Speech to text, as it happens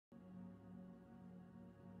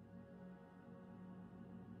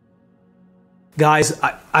Guys,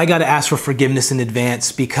 I got to ask for forgiveness in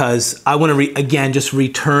advance because I want to, again, just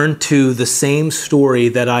return to the same story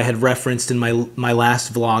that I had referenced in my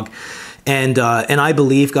last vlog. And I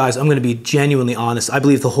believe, guys, I'm going to be genuinely honest. I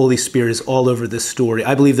believe the Holy Spirit is all over this story.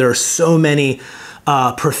 I believe there are so many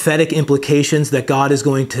prophetic implications that God is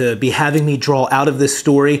going to be having me draw out of this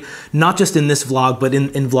story, not just in this vlog, but in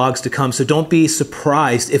vlogs to come. So don't be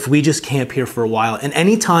surprised if we just camp here for a while. And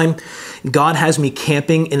anytime God has me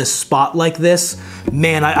camping in a spot like this,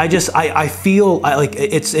 man, I feel like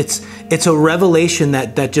it's a revelation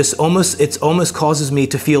that just almost causes me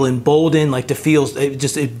to feel emboldened, like to feel,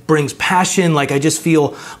 it brings passion. Like I just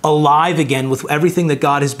feel alive again with everything that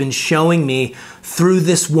God has been showing me through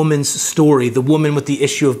this woman's story, the woman with the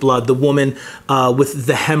issue of blood, the woman with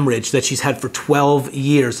the hemorrhage that she's had for 12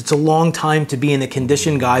 years. It's a long time to be in a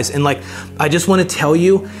condition, guys. And like, I just want to tell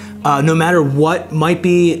you, no matter what might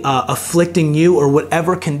be afflicting you or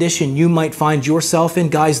whatever condition you might find yourself in,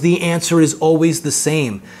 guys, the answer is always the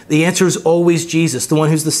same. The answer is always Jesus, the one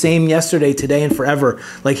who's the same yesterday, today, and forever,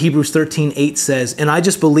 like Hebrews 13:8 says. And I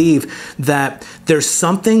just believe that there's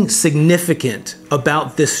something significant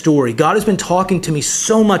about this story. God has been talking to me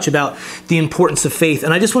so much about the importance of faith.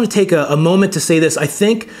 And I just want to take a moment to say this. I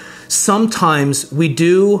think sometimes we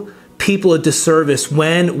do people a disservice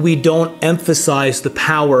when we don't emphasize the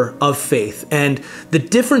power of faith. And the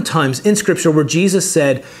different times in Scripture where Jesus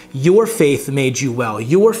said, your faith made you well,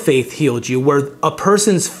 your faith healed you, where a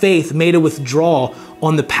person's faith made a withdrawal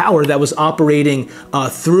on the power that was operating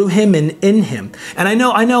through him and in him. And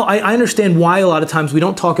I understand why a lot of times we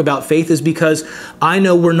don't talk about faith is because I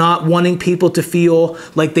know we're not wanting people to feel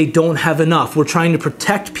like they don't have enough. We're trying to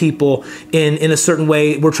protect people in a certain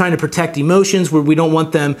way. We're trying to protect emotions where we don't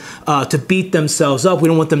want them to beat themselves up. We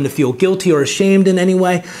don't want them to feel guilty or ashamed in any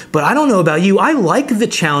way. But I don't know about you. I like the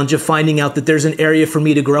challenge of finding out that there's an area for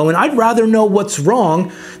me to grow. And I'd rather know what's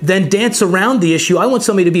wrong than dance around the issue. I want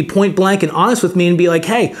somebody to be point blank and honest with me and be like,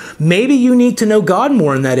 hey, maybe you need to know God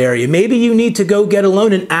more in that area. Maybe you need to go get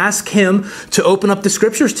alone and ask him to open up the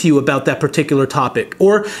scriptures to you about that particular topic,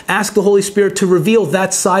 or ask the Holy Spirit to reveal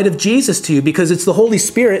that side of Jesus to you, because it's the Holy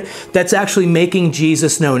Spirit that's actually making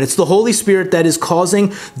Jesus known. It's the Holy Spirit that is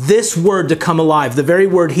causing this word to come alive, the very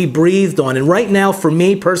word he breathed on. And right now, for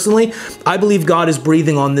me personally, I believe God is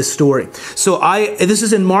breathing on this story. So this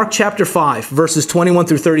is in Mark chapter 5, verses 21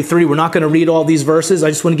 through 33. We're not going to read all these verses. I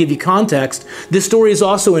just want to give you context. This story is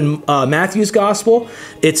also in Matthew's gospel.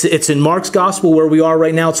 It's in Mark's gospel where we are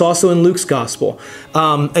right now. It's also in Luke's gospel.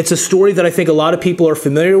 It's a story that I think a lot of people are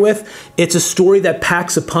familiar with. It's a story that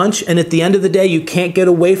packs a punch. And at the end of the day, you can't get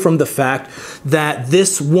away from the fact that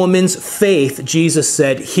this woman's faith, Jesus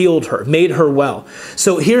said, healed her, made her well.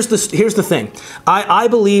 So here's the thing. I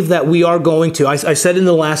believe that we are going to, I said in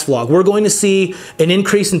the last vlog, we're going to see an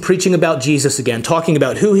increase in preaching about Jesus again, talking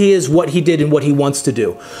about who he is, what he did, and what he wants to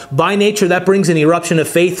do. By nature, that brings an eruption of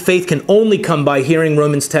faith. Faith can only come by hearing,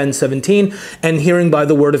 Romans 10:17, and hearing by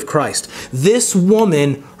the word of Christ. This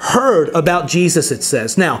woman heard about Jesus, it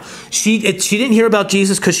says. Now, she didn't hear about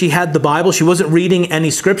Jesus because she had the Bible. She wasn't reading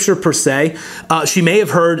any scripture per se. She may have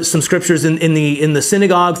heard some scriptures in the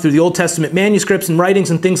synagogue through the Old Testament manuscripts and writings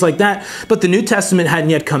and things like that, but the New Testament hadn't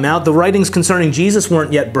yet come out. The writings concerning Jesus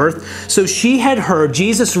weren't yet birthed. So she had heard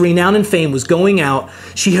Jesus' renown and fame was going out.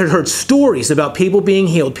 She had heard stories about people being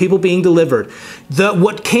healed, people being delivered.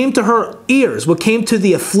 What came to her ears, what came to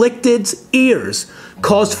the afflicted's ears,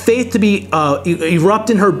 caused faith to be erupt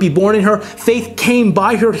in her, be born in her. Faith came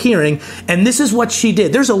by her hearing, and this is what she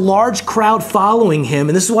did. There's a large crowd following him,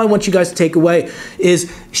 and this is what I want you guys to take away,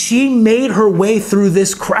 is she made her way through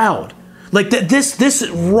this crowd. Like this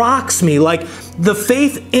rocks me. Like the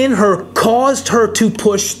faith in her caused her to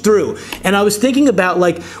push through. And I was thinking about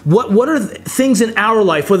like, what are things in our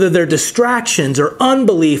life, whether they're distractions or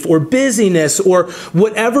unbelief or busyness or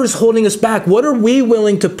whatever's holding us back, what are we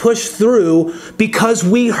willing to push through because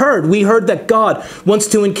we heard that God wants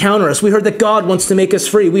to encounter us. We heard that God wants to make us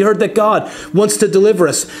free. We heard that God wants to deliver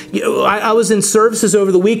us. I was in services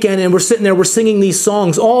over the weekend and we're sitting there, we're singing these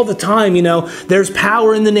songs all the time. You know, there's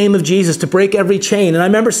power in the name of Jesus to break every chain. And I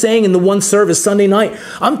remember saying in the one service Sunday night,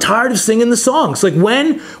 I'm tired of singing the songs. Like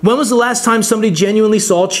when was the last time somebody genuinely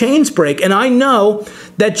saw chains break? And I know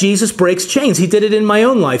that Jesus breaks chains. He did it in my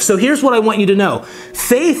own life. So here's what I want you to know.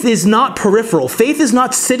 Faith is not peripheral. Faith is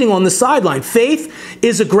not sitting on the sideline. Faith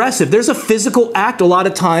is aggressive. There's a physical act a lot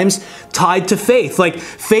of times tied to faith. Like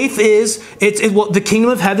faith is, well, the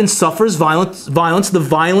kingdom of heaven suffers violence. The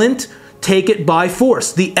violent take it by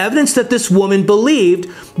force. The evidence that this woman believed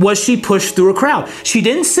was she pushed through a crowd. She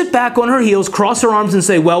didn't sit back on her heels, cross her arms and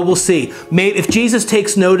say, well, we'll see. Maybe if Jesus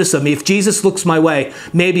takes notice of me, if Jesus looks my way,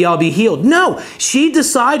 maybe I'll be healed. No, she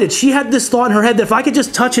decided, she had this thought in her head that if I could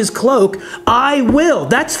just touch his cloak, I will.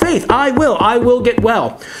 That's faith. I will get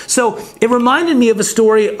well. So it reminded me of a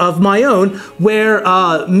story of my own where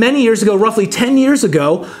many years ago, roughly 10 years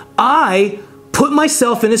ago, I put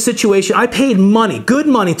myself in a situation, I paid money, good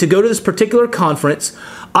money, to go to this particular conference.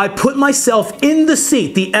 I put myself in the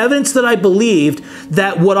seat. The evidence that I believed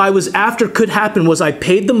that what I was after could happen was I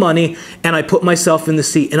paid the money and I put myself in the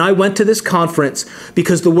seat. And I went to this conference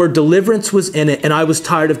because the word deliverance was in it, and I was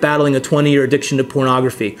tired of battling a 20-year addiction to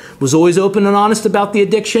pornography. Was always open and honest about the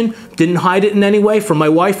addiction, didn't hide it in any way from my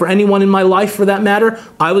wife or anyone in my life for that matter.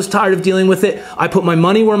 I was tired of dealing with it. I put my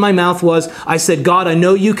money where my mouth was. I said, God, I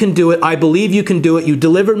know you can do it. I believe you can do it. You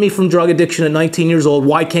delivered me from drug addiction at 19 years old.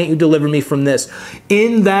 Why can't you deliver me from this?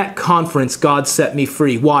 In that conference, God set me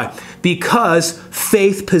free. Why? Because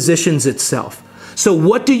faith positions itself. So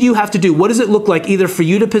what do you have to do? What does it look like either for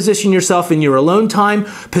you to position yourself in your alone time,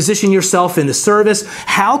 position yourself in the service?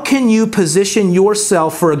 How can you position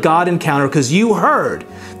yourself for a God encounter? Because you heard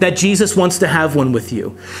that Jesus wants to have one with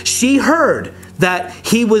you. She heard that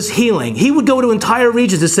he was healing. He would go to entire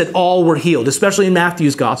regions that said all were healed, especially in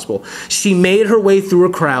Matthew's gospel. She made her way through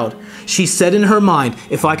a crowd. She said in her mind,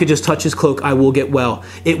 if I could just touch his cloak, I will get well.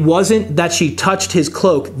 It wasn't that she touched his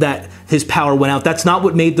cloak that his power went out. That's not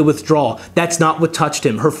what made the withdrawal. That's not what touched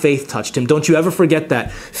him. Her faith touched him. Don't you ever forget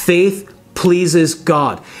that. Faith pleases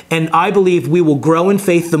God. And I believe we will grow in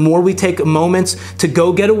faith the more we take moments to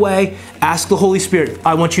go get away, ask the Holy Spirit,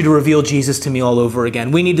 I want you to reveal Jesus to me all over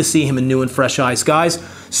again. We need to see him in new and fresh eyes. Guys,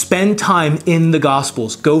 spend time in the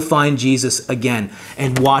Gospels. Go find Jesus again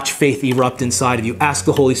and watch faith erupt inside of you. Ask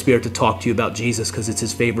the Holy Spirit to talk to you about Jesus because it's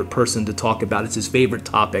his favorite person to talk about. It's his favorite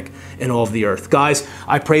topic in all of the earth. Guys,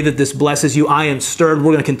 I pray that this blesses you. I am stirred.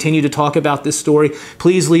 We're going to continue to talk about this story.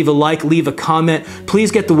 Please leave a like, leave a comment. Please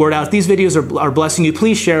get the word out. If these videos are blessing you,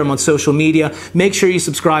 please share them on social media. Make sure you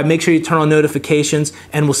subscribe. Make sure you turn on notifications,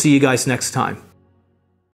 and we'll see you guys next time.